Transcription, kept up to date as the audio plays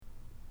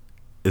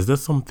Is there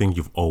something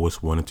you've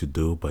always wanted to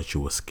do, but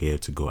you were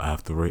scared to go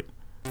after it?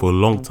 For a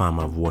long time,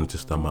 I've wanted to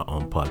start my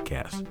own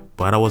podcast,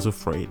 but I was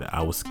afraid.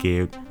 I was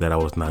scared that I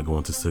was not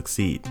going to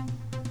succeed.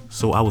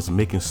 So I was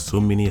making so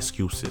many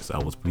excuses. I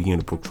was being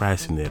a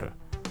procrastinator,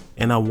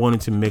 and I wanted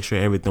to make sure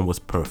everything was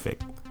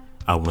perfect.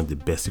 I wanted the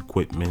best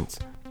equipment,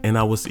 and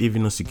I was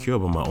even insecure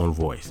about my own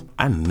voice.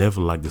 I never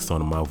liked the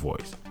sound of my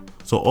voice.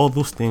 So all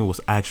those things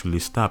was actually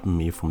stopping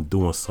me from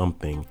doing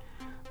something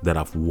that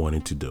I've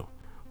wanted to do.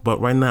 But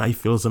right now it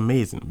feels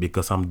amazing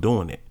because I'm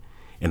doing it.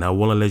 And I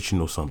want to let you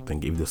know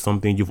something. If there's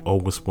something you've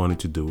always wanted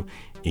to do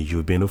and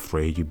you've been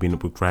afraid, you've been a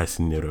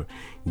procrastinator,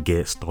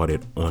 get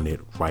started on it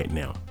right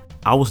now.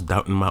 I was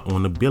doubting my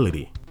own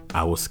ability.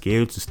 I was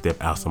scared to step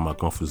outside my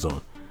comfort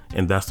zone.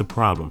 And that's the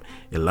problem.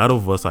 A lot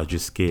of us are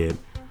just scared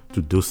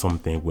to do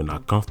something we're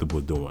not comfortable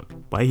doing.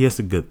 But here's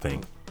the good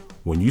thing.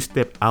 When you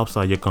step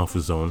outside your comfort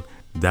zone,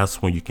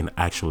 that's when you can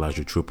actualize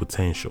your true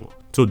potential.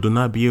 So do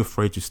not be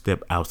afraid to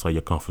step outside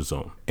your comfort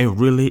zone. And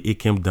really, it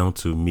came down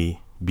to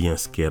me being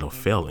scared of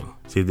failing.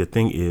 See, the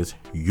thing is,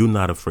 you're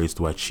not afraid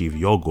to achieve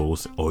your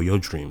goals or your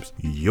dreams.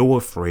 You're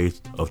afraid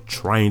of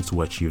trying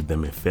to achieve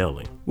them and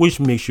failing, which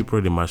makes you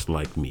pretty much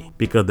like me,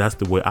 because that's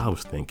the way I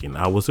was thinking.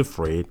 I was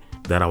afraid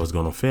that I was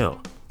going to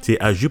fail. See,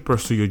 as you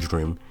pursue your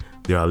dream,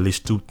 there are at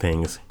least two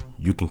things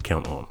you can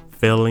count on: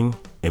 failing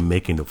and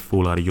making a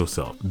fool out of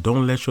yourself.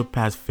 Don't let your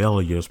past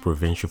failures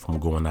prevent you from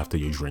going after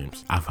your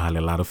dreams. I've had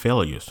a lot of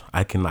failures.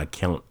 I cannot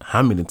count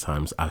how many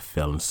times I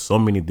fell in so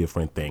many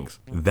different things.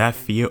 That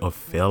fear of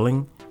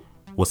failing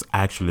was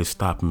actually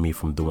stopping me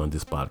from doing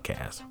this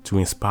podcast, to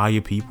inspire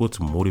people,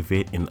 to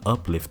motivate and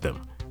uplift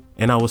them.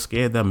 And I was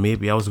scared that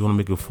maybe I was going to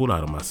make a fool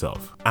out of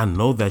myself. I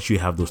know that you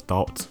have those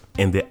thoughts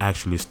and they're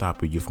actually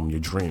stopping you from your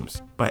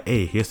dreams. But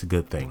hey, here's the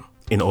good thing.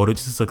 In order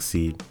to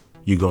succeed,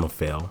 you're going to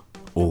fail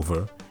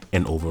over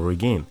and over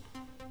again.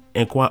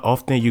 And quite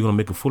often you're going to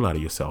make a fool out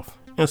of yourself.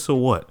 And so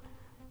what?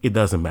 It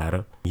doesn't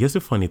matter. Here's the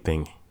funny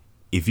thing.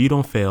 If you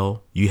don't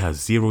fail, you have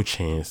zero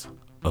chance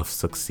of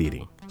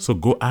succeeding. So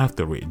go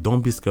after it.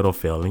 Don't be scared of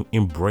failing.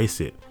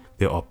 Embrace it.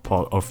 They are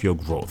part of your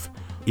growth.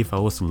 If I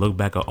was to look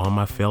back at all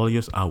my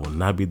failures, I would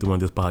not be doing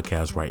this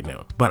podcast right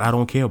now. But I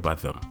don't care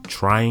about them.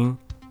 Trying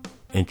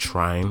and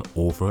trying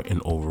over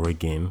and over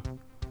again.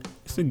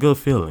 It's a good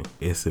feeling.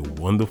 It's a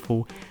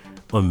wonderful,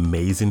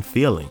 amazing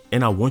feeling,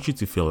 and I want you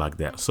to feel like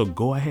that. So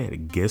go ahead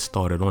and get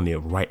started on it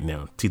right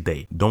now,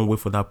 today. Don't wait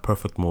for that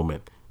perfect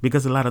moment,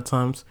 because a lot of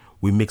times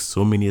we make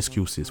so many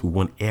excuses. We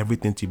want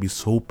everything to be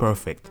so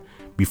perfect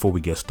before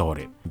we get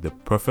started. The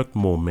perfect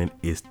moment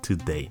is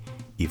today.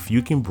 If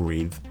you can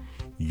breathe,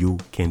 you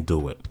can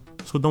do it.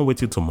 So don't wait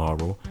till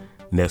tomorrow,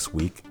 next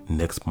week,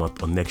 next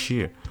month, or next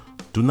year.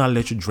 Do not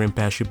let your dream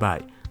pass you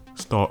by.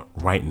 Start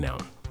right now.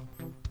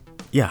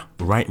 Yeah,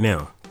 right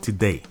now,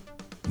 today,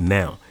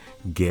 now.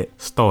 Get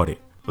started.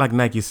 Like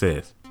Nike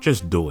says,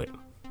 just do it.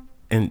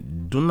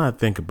 And do not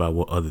think about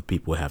what other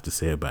people have to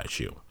say about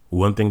you.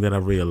 One thing that I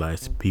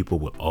realized, people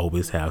will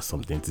always have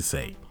something to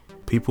say.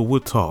 People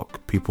will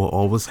talk. People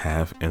always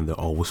have, and they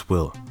always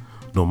will.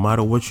 No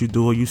matter what you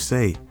do or you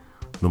say,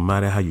 no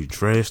matter how you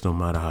dress, no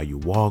matter how you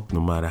walk, no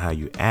matter how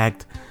you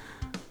act,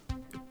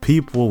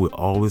 people will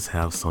always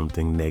have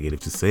something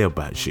negative to say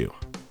about you.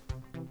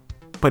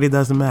 But it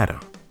doesn't matter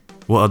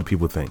what other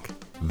people think.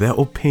 Their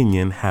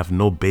opinion have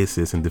no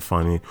basis in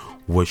defining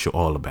what you're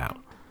all about.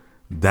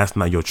 That's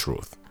not your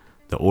truth.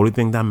 The only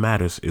thing that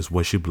matters is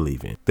what you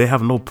believe in. They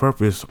have no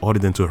purpose other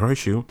than to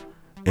hurt you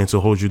and to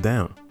hold you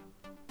down.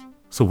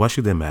 So why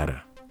should they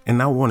matter? And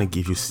I want to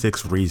give you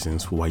 6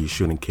 reasons why you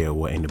shouldn't care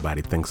what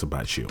anybody thinks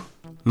about you.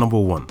 Number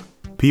 1,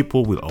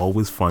 people will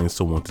always find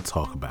someone to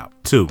talk about.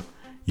 2,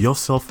 your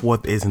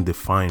self-worth isn't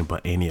defined by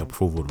any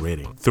approval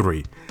rating.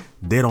 3,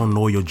 they don't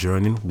know your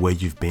journey, where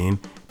you've been,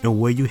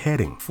 and where you're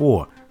heading.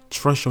 4,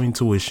 trust your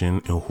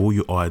intuition and who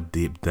you are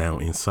deep down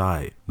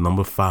inside.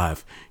 Number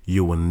 5,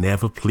 you will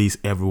never please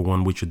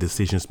everyone with your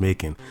decisions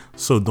making,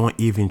 so don't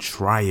even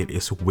try it.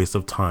 It's a waste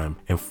of time.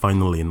 And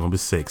finally, number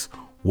 6,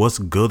 what's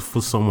good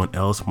for someone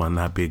else might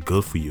not be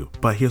good for you.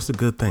 But here's the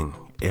good thing.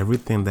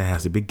 Everything that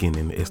has a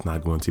beginning is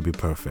not going to be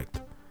perfect.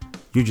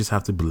 You just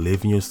have to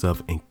believe in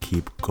yourself and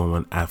keep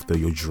going after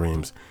your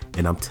dreams.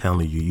 And I'm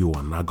telling you, you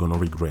are not going to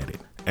regret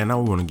it. And I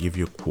want to give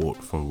you a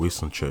quote from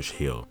Winston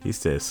Churchill. He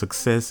says,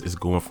 success is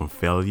going from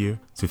failure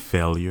to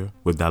failure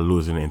without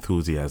losing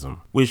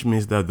enthusiasm, which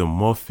means that the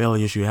more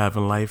failures you have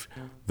in life,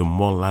 the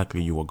more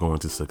likely you are going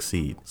to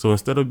succeed. So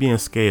instead of being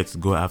scared to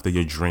go after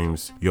your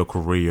dreams, your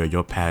career,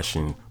 your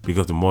passion,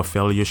 because the more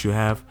failures you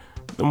have,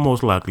 the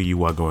most likely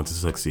you are going to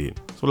succeed.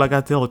 So like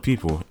I tell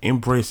people,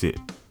 embrace it.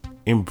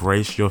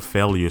 Embrace your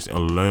failures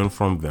and learn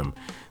from them.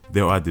 They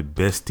are the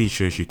best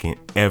teachers you can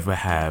ever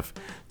have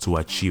to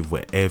achieve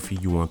whatever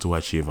you want to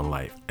achieve in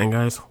life. And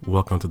guys,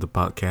 welcome to the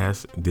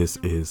podcast. This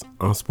is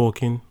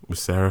Unspoken with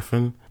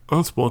Seraphim.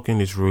 Unspoken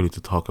is really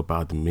to talk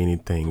about the many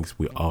things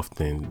we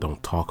often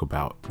don't talk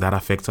about that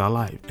affects our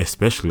life,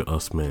 especially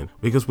us men,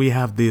 because we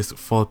have this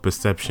false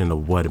perception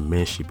of what a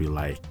man should be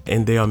like.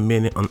 And there are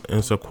many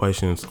unanswered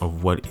questions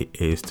of what it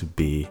is to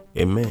be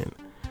a man.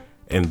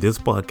 And this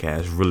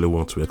podcast really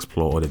wants to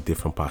explore all the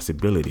different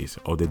possibilities,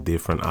 all the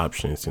different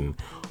options, and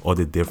all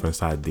the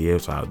different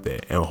ideas out there.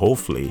 And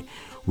hopefully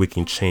we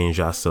can change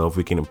ourselves,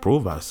 we can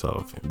improve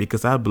ourselves.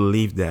 Because I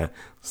believe that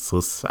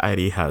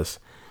society has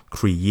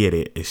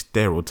created a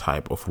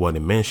stereotype of what a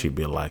man should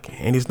be like,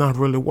 and it's not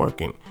really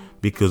working,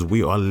 because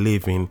we are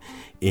living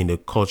in a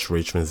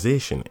cultural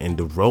transition, and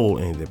the role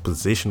and the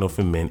position of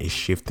a man is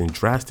shifting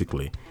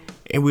drastically,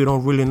 and we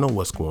don't really know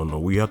what's going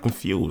on. We are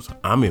confused.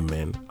 I'm a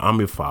man,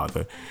 I'm a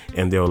father,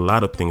 and there are a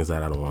lot of things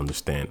that I don't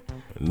understand.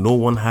 No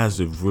one has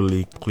a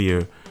really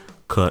clear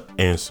cut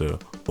answer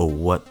of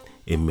what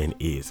a man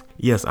is.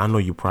 Yes, I know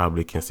you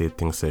probably can say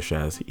things such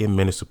as a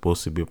man is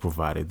supposed to be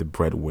provided, the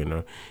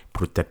breadwinner,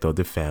 protector of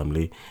the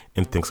family,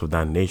 and things of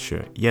that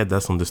nature. Yeah,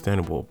 that's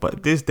understandable.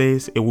 But these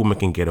days, a woman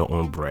can get her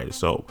own bread.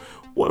 So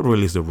what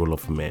really is the role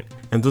of a man?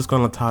 And those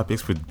kind of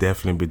topics will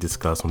definitely be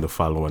discussed on the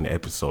following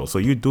episode. So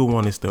you do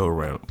want to stay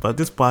around. But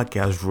this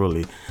podcast,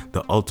 really,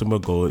 the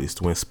ultimate goal is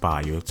to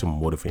inspire, to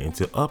motivate, and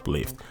to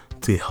uplift,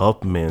 to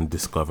help men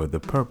discover the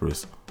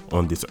purpose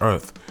on this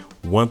earth.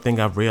 One thing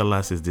I've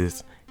realized is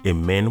this: a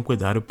man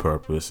without a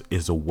purpose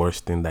is the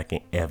worst thing that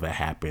can ever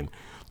happen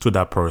to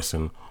that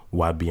person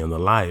while being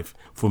alive.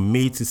 For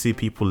me to see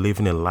people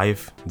living a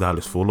life that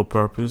is full of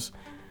purpose,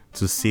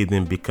 to see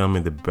them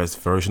becoming the best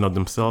version of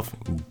themselves,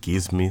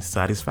 gives me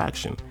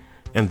satisfaction.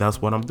 And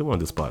that's what I'm doing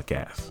this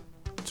podcast,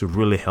 to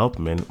really help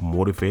men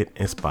motivate,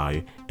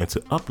 inspire, and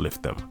to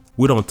uplift them.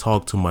 We don't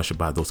talk too much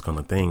about those kind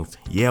of things.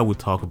 Yeah, we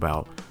talk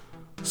about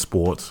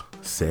sports,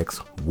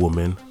 sex,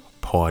 women,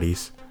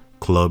 parties,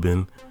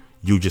 clubbing,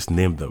 you just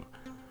name them.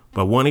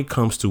 But when it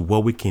comes to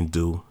what we can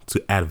do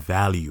to add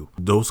value,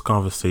 those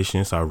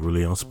conversations are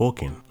really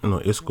unspoken.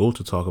 It's cool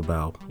to talk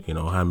about,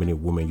 how many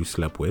women you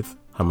slept with,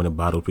 how many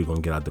bottles we're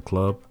going to get at the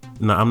club.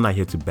 Now, I'm not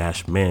here to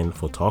bash men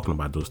for talking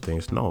about those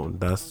things. No,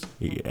 that's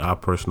our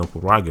personal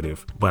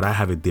prerogative. But I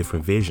have a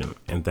different vision,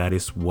 and that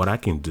is what I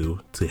can do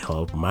to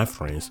help my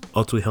friends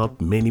or to help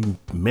many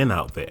men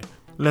out there.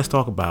 Let's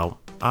talk about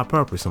our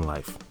purpose in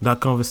life.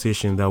 That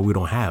conversation that we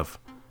don't have.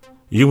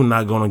 You're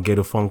not going to get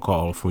a phone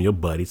call from your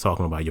buddy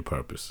talking about your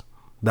purpose.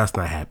 That's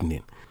not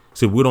happening.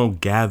 So we don't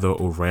gather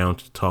around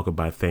to talk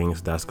about things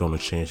that's going to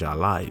change our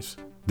lives.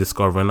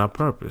 Discovering our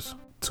purpose,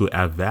 to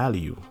add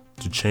value,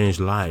 to change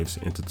lives,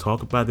 and to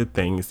talk about the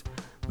things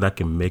that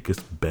can make us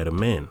better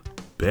men,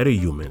 better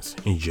humans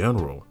in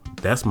general.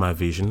 That's my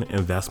vision,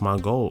 and that's my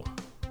goal.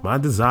 My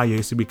desire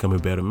is to become a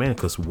better man,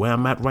 because where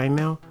I'm at right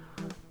now,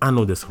 I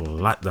know there's a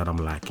lot that I'm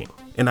lacking.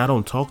 And I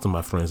don't talk to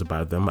my friends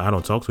about them. I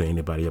don't talk to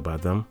anybody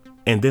about them.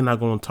 And they're not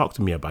going to talk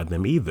to me about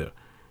them either,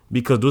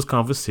 because those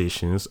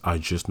conversations are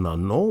just not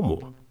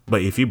normal.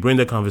 But if you bring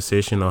the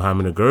conversation on how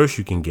many girls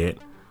you can get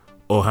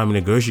or how many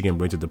girls you can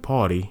bring to the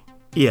party,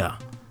 yeah,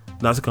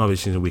 that's a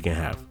conversation we can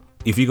have.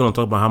 If you're going to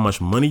talk about how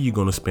much money you're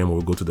going to spend when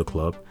we go to the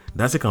club,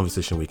 that's a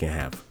conversation we can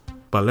have.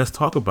 But let's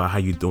talk about how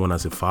you're doing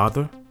as a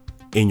father,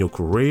 in your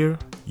career,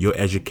 your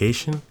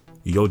education,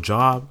 your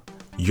job,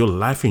 your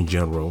life in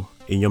general,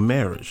 in your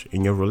marriage,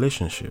 in your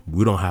relationship.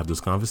 We don't have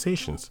those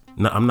conversations.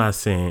 Now, I'm not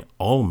saying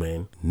all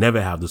men never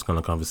have those kind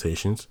of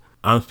conversations.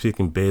 I'm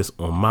speaking based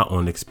on my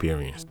own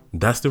experience.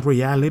 That's the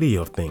reality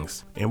of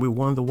things. And we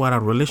wonder why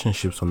our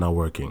relationships are not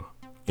working.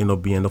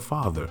 Being a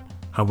father,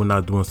 how we're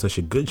not doing such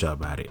a good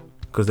job at it.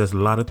 Because there's a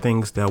lot of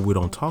things that we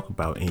don't talk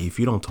about. And if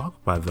you don't talk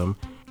about them,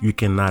 you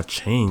cannot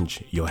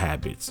change your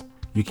habits.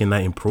 You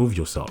cannot improve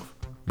yourself.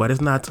 But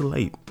it's not too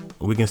late.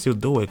 We can still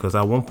do it, because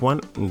at one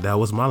point, that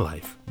was my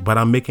life. But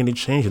I'm making a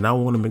change, and I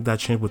want to make that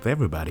change with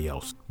everybody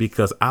else,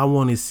 because I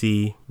want to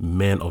see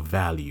men of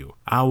value.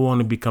 I want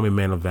to become a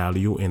man of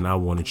value, and I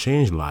want to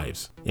change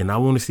lives. And I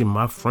want to see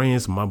my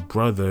friends, my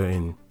brother,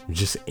 and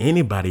just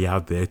anybody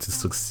out there to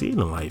succeed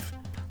in life.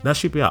 That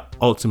should be our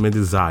ultimate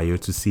desire,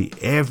 to see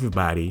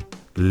everybody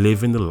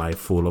living the life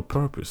full of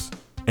purpose.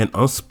 And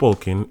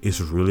unspoken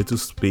is really to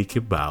speak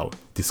about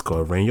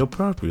discovering your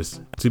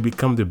purpose to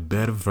become the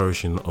better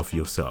version of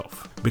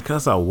yourself.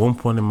 Because at one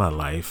point in my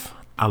life,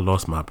 I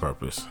lost my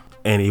purpose,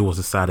 and it was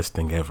the saddest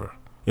thing ever.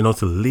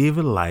 To live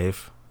a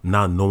life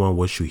not knowing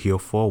what you're here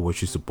for,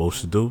 what you're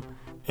supposed to do.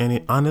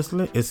 And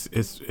honestly,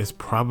 it's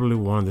probably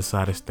one of the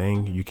saddest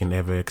things you can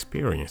ever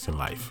experience in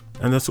life.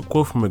 And there's a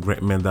quote from a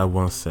great man that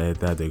once said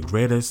that the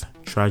greatest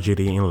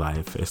tragedy in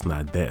life is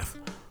not death,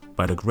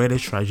 but the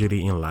greatest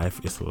tragedy in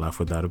life is life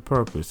without a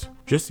purpose.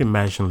 Just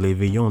imagine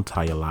living your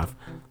entire life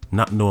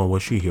not knowing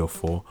what you're here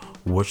for,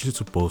 what you're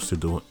supposed to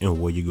do, and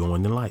where you're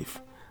going in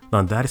life.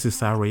 Now that is a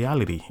sad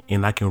reality,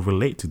 and I can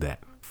relate to that.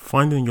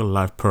 Finding your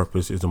life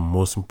purpose is the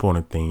most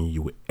important thing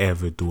you will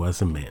ever do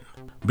as a man.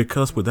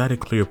 Because without a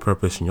clear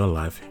purpose in your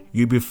life,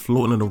 you'll be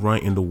floating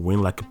around in the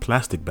wind like a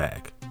plastic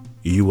bag.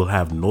 You will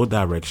have no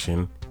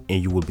direction,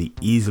 and you will be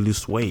easily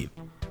swayed.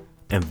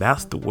 And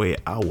that's the way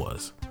I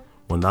was.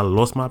 When I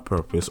lost my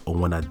purpose, or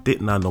when I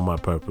did not know my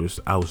purpose,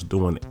 I was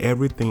doing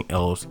everything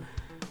else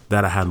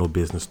that I had no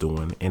business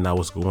doing. And I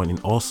was going in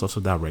all sorts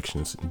of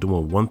directions,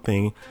 doing one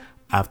thing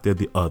after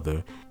the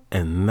other.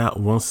 And not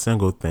one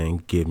single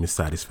thing gave me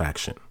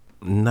satisfaction.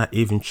 Not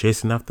even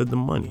chasing after the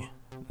money.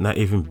 Not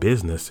even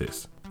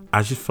businesses.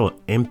 I just felt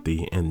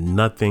empty and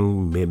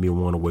nothing made me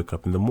want to wake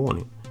up in the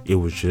morning. It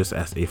was just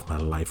as if my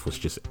life was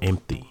just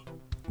empty.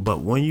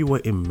 But when you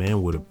are a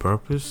man with a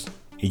purpose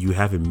and you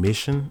have a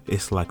mission,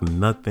 it's like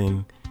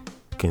nothing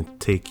can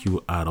take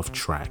you out of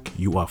track.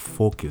 You are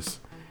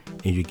focused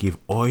and you give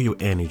all your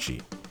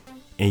energy,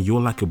 and you're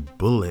like a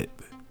bullet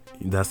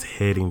that's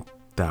heading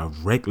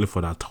directly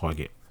for that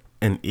target.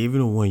 And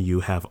even when you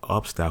have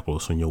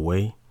obstacles on your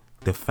way,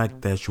 the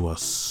fact that you are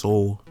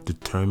so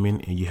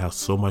determined and you have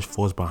so much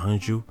force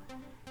behind you,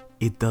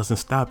 it doesn't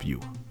stop you.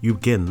 You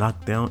get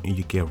knocked down and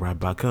you get right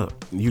back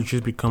up. You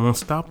just become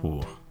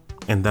unstoppable.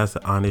 And that's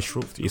the honest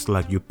truth. It's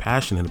like you're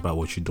passionate about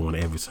what you're doing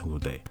every single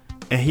day.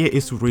 And here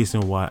is the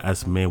reason why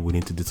as men we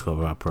need to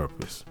discover our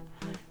purpose.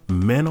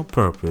 Men of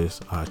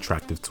purpose are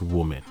attractive to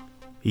women.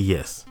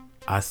 Yes,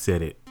 I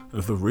said it.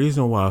 The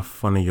reason why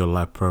finding your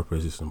life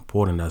purpose is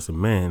important as a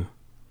man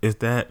is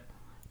that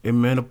a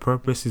man of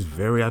purpose is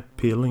very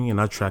appealing and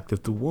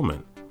attractive to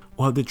women.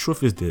 Well, the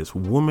truth is this: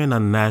 women are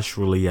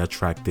naturally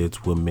attracted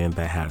to a man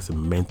that has a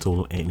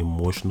mental and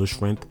emotional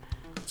strength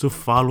to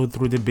follow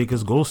through the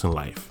biggest goals in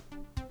life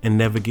and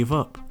never give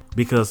up,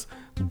 because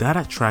that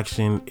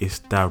attraction is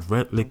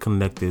directly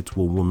connected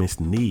to a woman's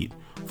need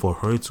for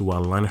her to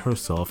align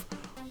herself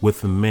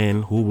with a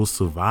man who will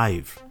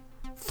survive,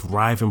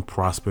 thrive, and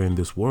prosper in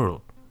this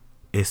world.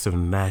 It's a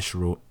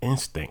natural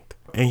instinct.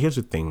 And here's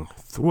the thing: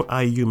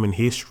 throughout human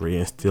history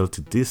and still to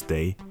this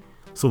day,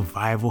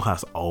 survival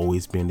has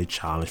always been the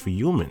challenge for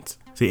humans.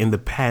 See, in the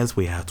past,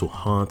 we had to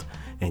hunt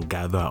and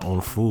gather our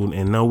own food,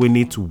 and now we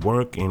need to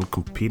work and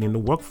compete in the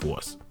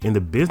workforce. In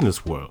the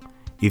business world,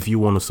 if you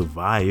want to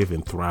survive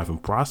and thrive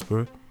and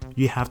prosper,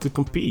 you have to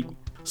compete.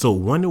 So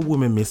when a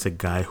woman meets a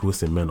guy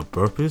who's a man of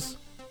purpose,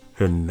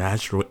 her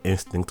natural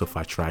instinct of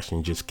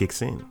attraction just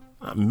kicks in.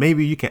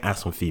 Maybe you can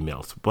ask some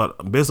females,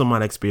 but based on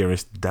my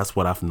experience, that's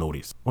what I've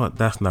noticed. Well,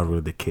 that's not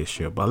really the case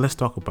here, but let's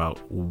talk about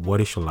what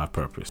is your life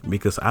purpose,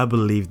 because I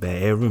believe that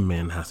every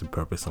man has a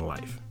purpose in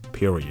life,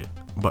 period.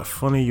 But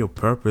finding your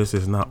purpose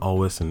is not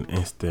always an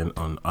instant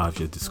and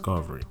obvious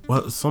discovery.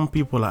 Well, some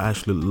people are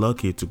actually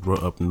lucky to grow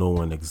up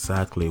knowing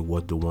exactly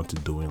what they want to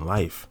do in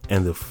life,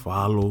 and they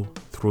follow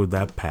through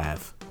that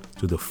path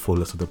to the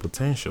fullest of their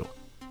potential.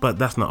 But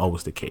that's not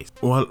always the case.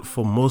 Well,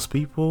 for most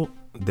people,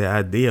 the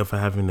idea of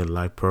having a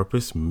life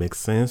purpose makes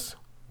sense,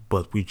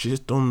 but we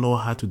just don't know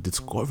how to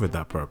discover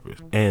that purpose.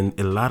 And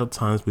a lot of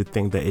times we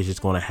think that it's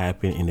just going to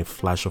happen in a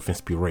flash of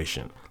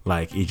inspiration.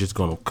 Like it's just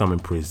going to come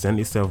and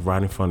present itself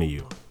right in front of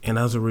you. And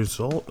as a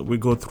result, we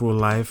go through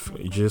life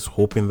just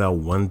hoping that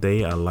one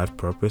day our life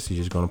purpose is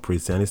just going to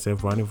present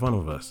itself right in front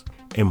of us.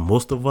 And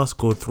most of us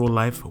go through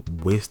life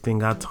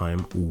wasting our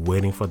time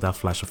waiting for that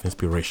flash of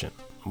inspiration.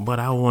 But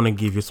I want to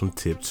give you some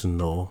tips to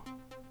know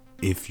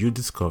if you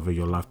discover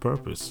your life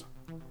purpose.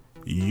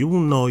 You will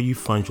know you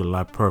find your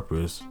life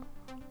purpose,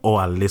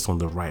 or at least on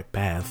the right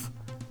path,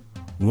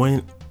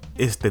 when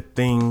it's the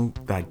thing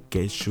that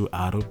gets you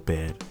out of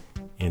bed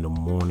in the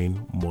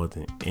morning more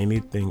than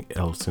anything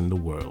else in the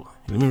world.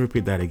 Let me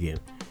repeat that again.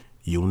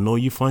 You'll know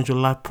you find your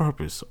life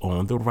purpose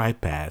on the right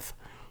path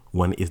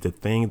when it's the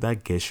thing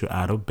that gets you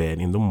out of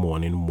bed in the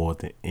morning more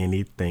than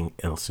anything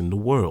else in the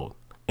world.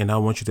 And I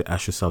want you to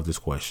ask yourself this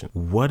question: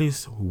 what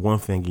is one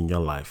thing in your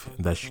life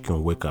that you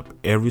can wake up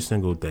every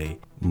single day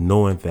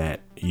knowing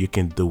that you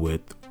can do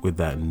it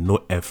without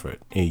no effort,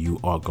 and you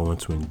are going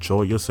to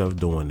enjoy yourself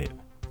doing it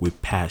with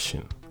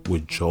passion,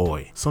 with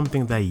joy?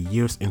 Something that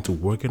years into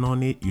working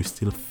on it, you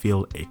still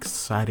feel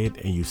excited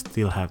and you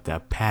still have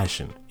that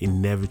passion. It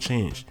never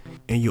changed.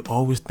 And you're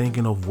always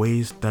thinking of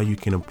ways that you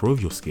can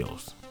improve your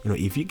skills.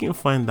 If you can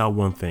find that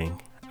one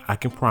thing, I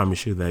can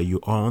promise you that you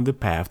are on the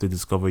path to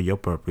discover your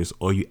purpose,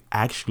 or you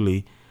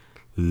actually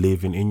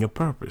living in your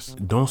purpose.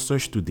 Don't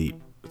search too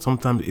deep.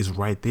 Sometimes it's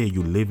right there.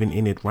 You're living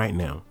in it right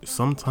now.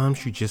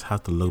 Sometimes you just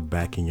have to look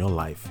back in your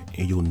life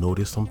and you'll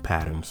notice some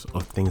patterns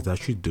of things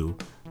that you do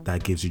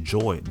that gives you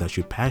joy, that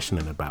you're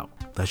passionate about,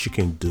 that you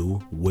can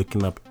do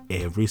waking up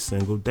every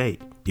single day.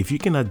 If you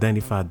can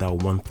identify that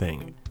one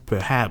thing,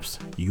 perhaps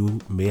you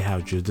may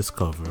have just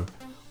discovered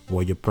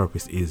what your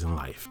purpose is in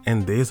life.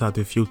 And these are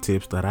the few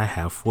tips that I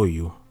have for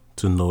you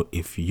to know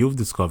if you've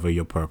discovered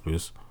your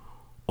purpose,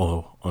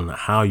 or on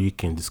how you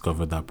can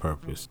discover that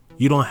purpose.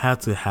 You don't have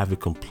to have a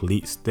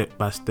complete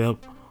step-by-step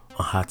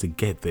on how to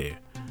get there,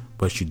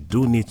 but you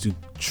do need to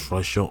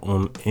trust your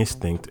own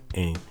instinct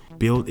and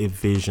build a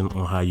vision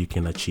on how you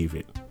can achieve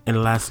it.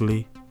 And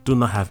lastly, do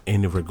not have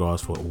any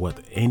regards for what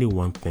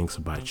anyone thinks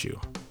about you.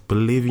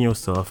 Believe in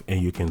yourself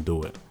and you can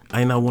do it.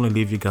 And I want to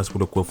leave you guys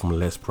with a quote from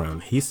Les Brown.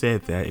 He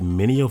said that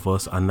many of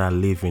us are not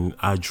living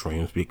our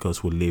dreams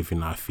because we live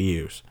in our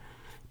fears.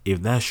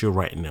 If that's you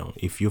right now,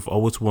 if you've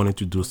always wanted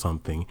to do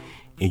something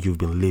and you've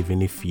been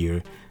living in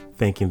fear,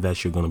 thinking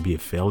that you're going to be a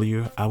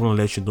failure, I want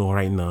to let you know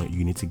right now,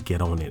 you need to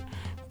get on it,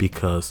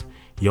 because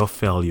your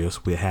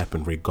failures will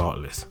happen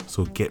regardless.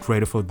 So get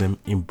ready for them,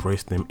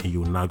 embrace them, and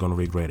you're not going to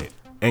regret it.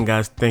 And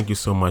guys, thank you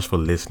so much for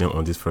listening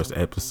on this first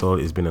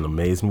episode. It's been an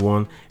amazing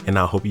one, and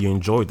I hope you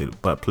enjoyed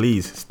it. But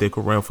please stick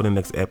around for the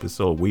next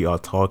episode. We are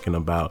talking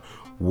about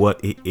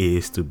what it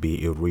is to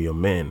be a real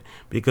man,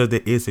 because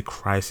there is a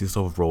crisis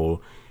of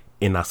role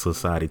in our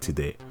society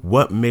today.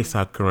 What makes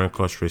our current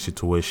cultural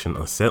situation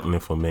unsettling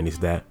for men is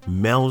that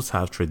males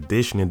have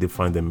traditionally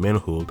defined their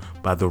manhood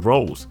by the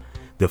roles,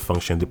 the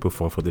function they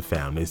perform for the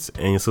families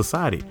and in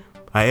society.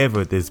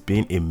 However, there's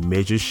been a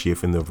major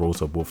shift in the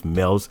roles of both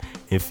males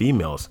and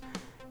females,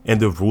 and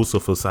the rules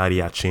of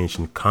society are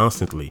changing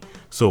constantly.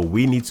 So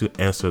we need to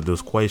answer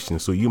those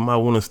questions. So you might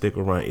want to stick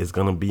around. It's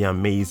going to be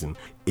amazing.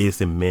 Is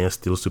a man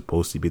still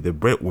supposed to be the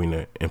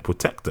breadwinner and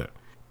protector?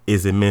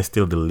 Is a man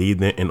still the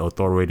leader and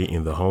authority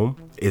in the home?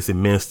 Is a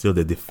man still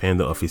the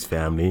defender of his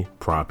family,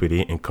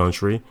 property, and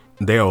country?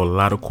 There are a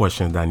lot of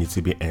questions that need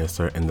to be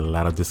answered and a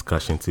lot of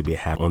discussion to be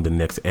had on the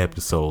next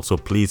episode. So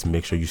please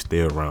make sure you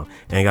stay around.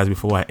 And guys,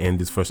 before I end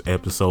this first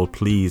episode,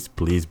 please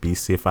be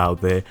safe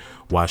out there.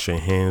 Wash your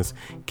hands,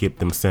 keep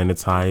them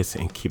sanitized,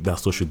 and keep that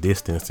social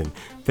distancing.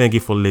 Thank you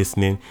for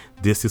listening.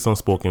 This is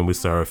Unspoken with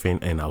Seraphine,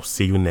 and I'll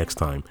see you next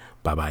time.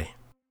 Bye-bye.